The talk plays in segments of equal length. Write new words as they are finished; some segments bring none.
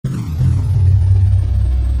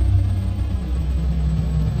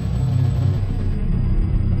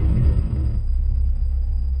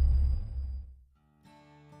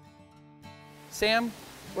Sam,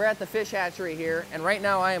 we're at the fish hatchery here, and right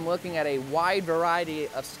now I am looking at a wide variety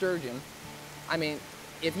of sturgeon. I mean,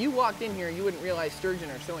 if you walked in here, you wouldn't realize sturgeon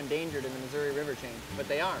are so endangered in the Missouri River chain, but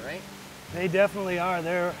they are, right? They definitely are.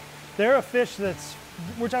 They're a fish that's,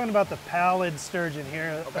 we're talking about the pallid sturgeon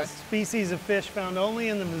here, Okay. a species of fish found only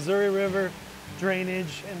in the Missouri River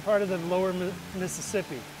drainage and part of the lower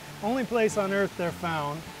Mississippi. Only place on earth they're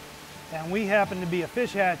found, and we happen to be a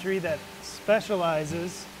fish hatchery that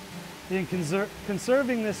specializes in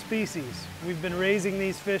conserving this species. We've been raising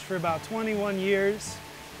these fish for about 21 years.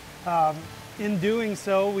 In doing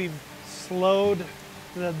so, we've slowed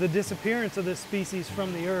the disappearance of this species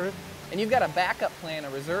from the earth. And you've got a backup plan, a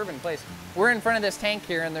reserve in place. We're in front of this tank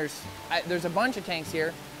here, and there's a bunch of tanks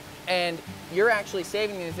here, and you're actually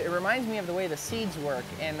saving these. It reminds me of the way the seeds work,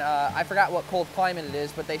 and I forgot what cold climate it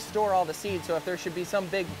is, but they store all the seeds, so if there should be some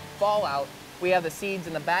big fallout, we have the seeds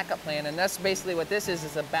in the backup plan, and that's basically what this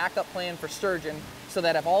is a backup plan for sturgeon, so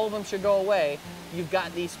that if all of them should go away, you've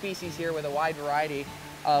got these species here with a wide variety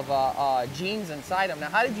of genes inside them. Now,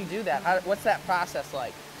 how did you do that? What's that process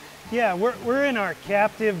like? Yeah, we're in our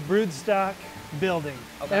captive broodstock building.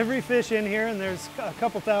 Okay. Every fish in here, and there's a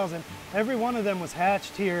couple thousand, every one of them was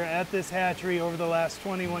hatched here at this hatchery over the last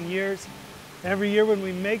 21 years. Every year when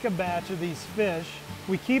we make a batch of these fish,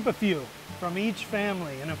 we keep a few from each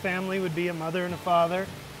family, and a family would be a mother and a father.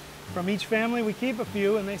 From each family we keep a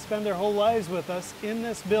few, and they spend their whole lives with us in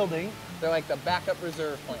this building. They're like the backup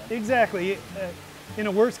reserve plan. Exactly. In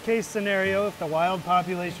a worst case scenario, if the wild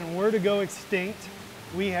population were to go extinct,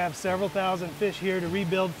 we have several thousand fish here to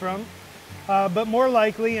rebuild from. But more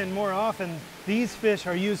likely and more often, these fish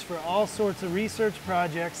are used for all sorts of research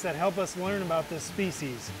projects that help us learn about this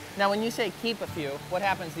species. Now, when you say keep a few, what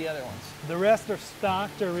happens to the other ones? The rest are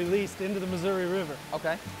stocked or released into the Missouri River.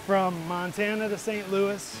 Okay. From Montana to St.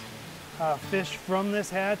 Louis, fish from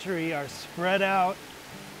this hatchery are spread out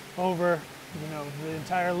over, the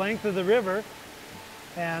entire length of the river,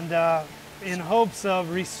 and in hopes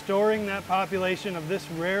of restoring that population of this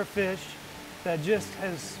rare fish that just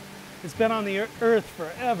it's been on the earth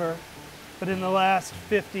forever, but in the last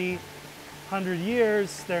 50, 100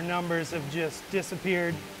 years, their numbers have just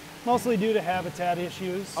disappeared, mostly due to habitat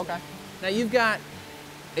issues. Okay. Now you've got,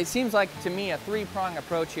 it seems like to me, a three-prong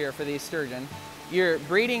approach here for these sturgeon. You're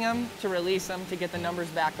breeding them to release them to get the numbers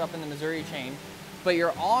back up in the Missouri chain, but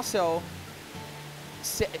you're also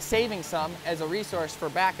saving some as a resource for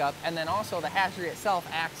backup, and then also the hatchery itself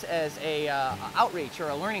acts as a outreach or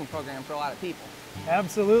a learning program for a lot of people.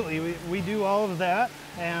 Absolutely, we do all of that,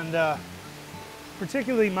 and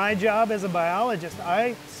particularly my job as a biologist,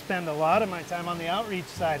 I spend a lot of my time on the outreach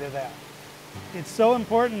side of that. It's so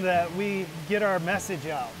important that we get our message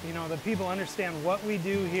out, that people understand what we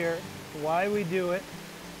do here, why we do it,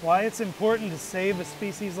 why it's important to save a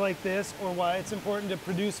species like this, or why it's important to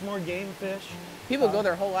produce more game fish. People go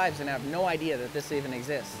their whole lives and have no idea that this even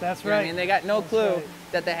exists. That's You know what right. I mean, they got no That's clue right.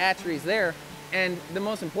 that the hatchery's there. And the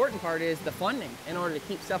most important part is the funding in order to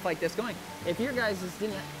keep stuff like this going. If your guys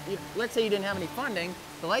didn't, let's say you didn't have any funding,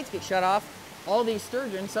 the lights get shut off, all these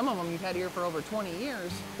sturgeon, some of them you've had here for over 20 years,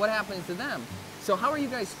 what happens to them? So how are you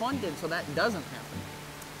guys funded so that doesn't happen?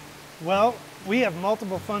 Well, we have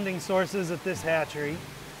multiple funding sources at this hatchery.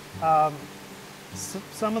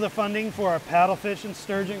 Some of the funding for our paddlefish and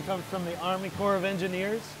sturgeon comes from the Army Corps of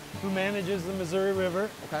Engineers, who manages the Missouri River,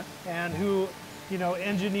 Okay. and who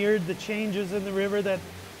engineered the changes in the river that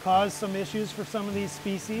caused some issues for some of these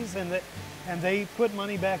species, and they put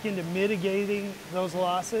money back into mitigating those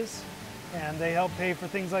losses, and they help pay for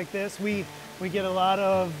things like this. We get a lot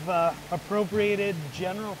of appropriated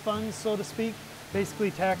general funds, so to speak,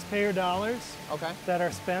 basically taxpayer dollars that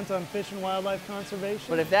are spent on fish and wildlife conservation.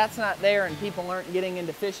 But if that's not there and people aren't getting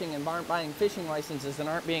into fishing and aren't buying fishing licenses and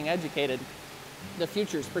aren't being educated, the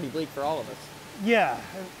future is pretty bleak for all of us. Yeah,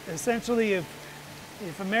 essentially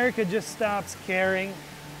if America just stops caring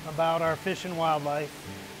about our fish and wildlife,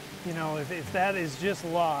 if that is just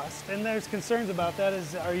lost, and there's concerns about that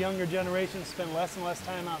as our younger generations spend less and less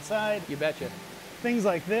time outside. You betcha. Things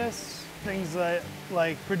like this, things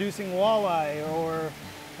like producing walleye or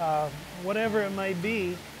whatever it might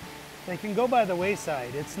be, they can go by the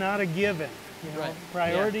wayside. It's not a given. Right.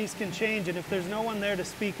 Priorities can change, and if there's no one there to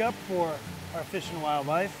speak up for our fish and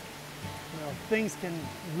wildlife, things can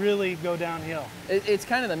really go downhill. It's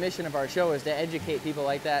kind of the mission of our show is to educate people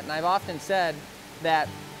like that. And I've often said that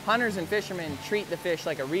hunters and fishermen treat the fish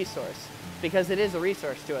like a resource because it is a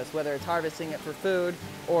resource to us, whether it's harvesting it for food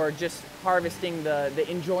or just harvesting the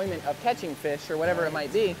enjoyment of catching fish or whatever it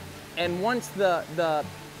might be. And once the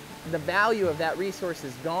value of that resource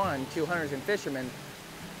is gone to hunters and fishermen,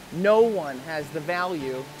 no one has the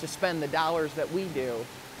value to spend the dollars that we do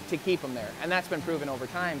to keep them there. And that's been proven over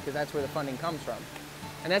time because that's where the funding comes from.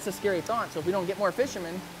 And that's a scary thought. So if we don't get more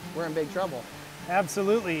fishermen, we're in big trouble.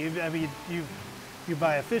 Absolutely. I mean, you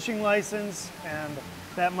buy a fishing license and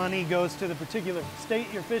that money goes to the particular state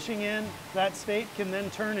you're fishing in. That state can then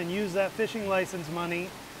turn and use that fishing license money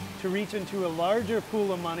to reach into a larger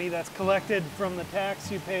pool of money that's collected from the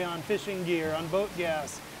tax you pay on fishing gear, on boat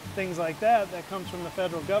gas, things like that, that comes from the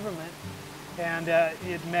federal government. And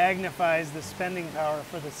it magnifies the spending power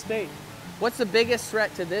for the state. What's the biggest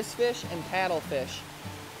threat to this fish and paddlefish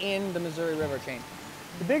in the Missouri River chain?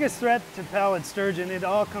 The biggest threat to pallid sturgeon, it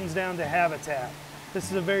all comes down to habitat.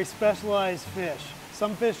 This is a very specialized fish.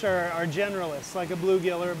 Some fish are generalists, like a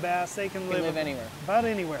bluegill or a bass. They can live anywhere. About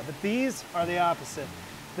anywhere, but these are the opposite.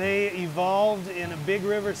 They evolved in a big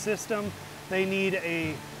river system. They need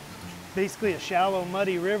basically a shallow,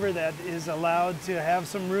 muddy river that is allowed to have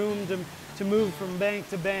some room to move from bank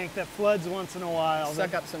to bank, that floods once in a while.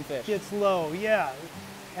 Suck up some fish. Gets low, yeah.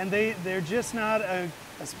 And they're just not a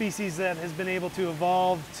species that has been able to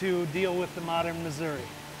evolve to deal with the modern Missouri.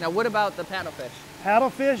 Now what about the paddlefish?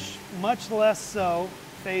 Paddlefish, much less so,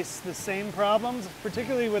 face the same problems,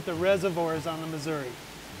 particularly with the reservoirs on the Missouri.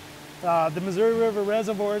 The Missouri River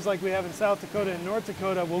reservoirs, like we have in South Dakota and North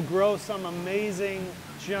Dakota, will grow some amazing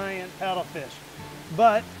giant paddlefish.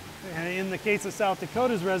 But in the case of South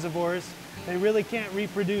Dakota's reservoirs, they really can't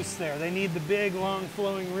reproduce there. They need the big, long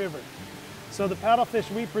flowing river. So the paddlefish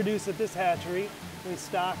we produce at this hatchery, we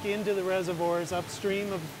stock into the reservoirs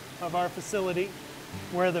upstream of our facility,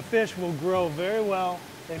 where the fish will grow very well.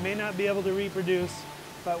 They may not be able to reproduce,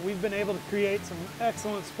 but we've been able to create some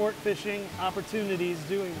excellent sport fishing opportunities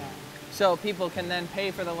doing that. So people can then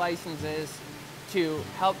pay for the licenses to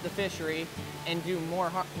help the fishery and do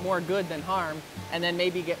more good than harm, and then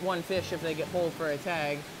maybe get one fish if they get pulled for a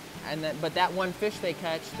tag. But that one fish they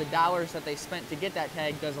catch, the dollars that they spent to get that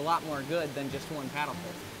tag does a lot more good than just one paddlefish.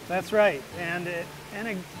 That's right, and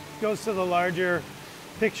it goes to the larger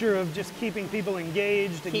picture of just keeping people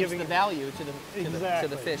engaged and giving the value to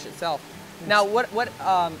the fish itself. Yes. Now,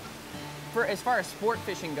 as far as sport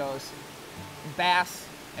fishing goes, bass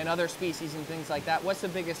and other species and things like that, what's the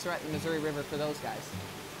biggest threat in the Missouri River for those guys?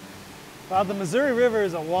 Well, the Missouri River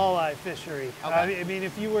is a walleye fishery. Okay. I mean,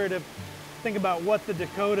 if you were to think about what the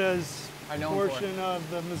Dakotas portion of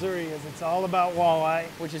the Missouri is, it's all about walleye.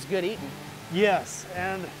 Which is good eating. Yes,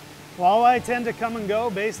 and walleye tend to come and go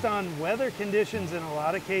based on weather conditions in a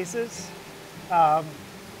lot of cases.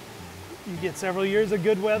 You get several years of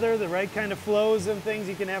good weather, the right kind of flows and things,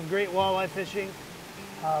 you can have great walleye fishing.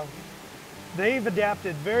 They've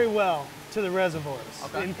adapted very well to the reservoirs,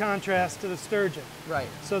 okay, in contrast to the sturgeon. Right.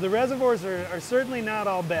 So the reservoirs are certainly not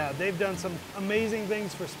all bad. They've done some amazing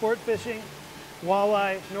things for sport fishing,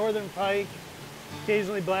 walleye, northern pike,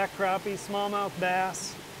 occasionally black crappie, smallmouth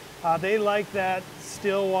bass. They like that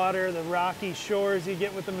still water, the rocky shores you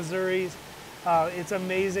get with the Missouris. It's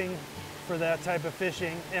amazing for that type of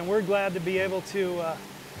fishing, and we're glad to be able to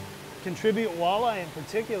contribute walleye in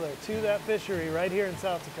particular to that fishery right here in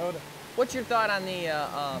South Dakota. What's your thought on the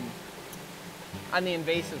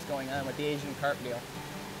invasives going on with the Asian carp deal?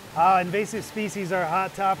 Invasive species are a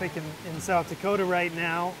hot topic in South Dakota right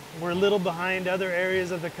now. We're a little behind other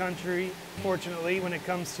areas of the country, fortunately, when it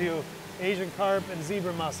comes to Asian carp and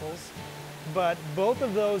zebra mussels. But both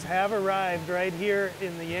of those have arrived right here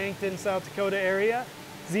in the Yankton, South Dakota area.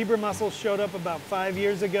 Zebra mussels showed up about 5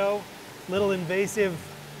 years ago, little invasive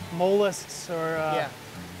mollusks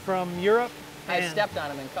from Europe. I stepped on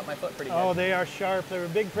them and cut my foot pretty good. Oh, they are sharp. They're a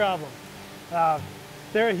big problem.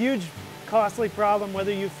 They're a huge, costly problem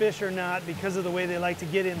whether you fish or not because of the way they like to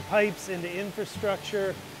get in pipes, into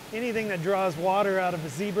infrastructure. Anything that draws water out of a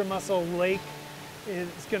zebra mussel lake is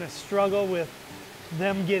going to struggle with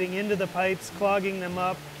them getting into the pipes, clogging them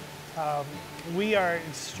up. We are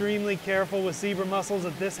extremely careful with zebra mussels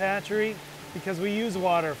at this hatchery because we use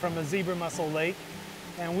water from a zebra mussel lake,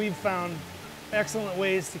 and we've found excellent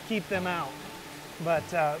ways to keep them out. But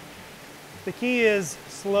the key is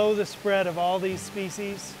slow the spread of all these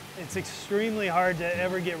species. It's extremely hard to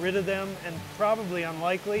ever get rid of them, and probably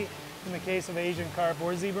unlikely in the case of Asian carp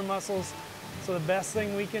or zebra mussels. So the best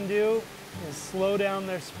thing we can do is slow down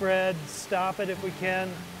their spread, stop it if we can,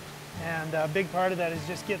 and a big part of that is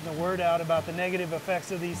just getting the word out about the negative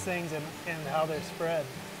effects of these things and how they're spread.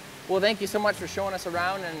 Well, thank you so much for showing us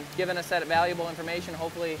around and giving us that valuable information.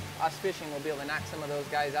 Hopefully us fishing will be able to knock some of those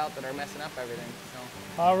guys out that are messing up everything.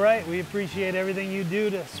 So. All right, we appreciate everything you do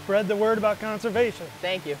to spread the word about conservation.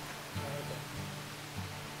 Thank you.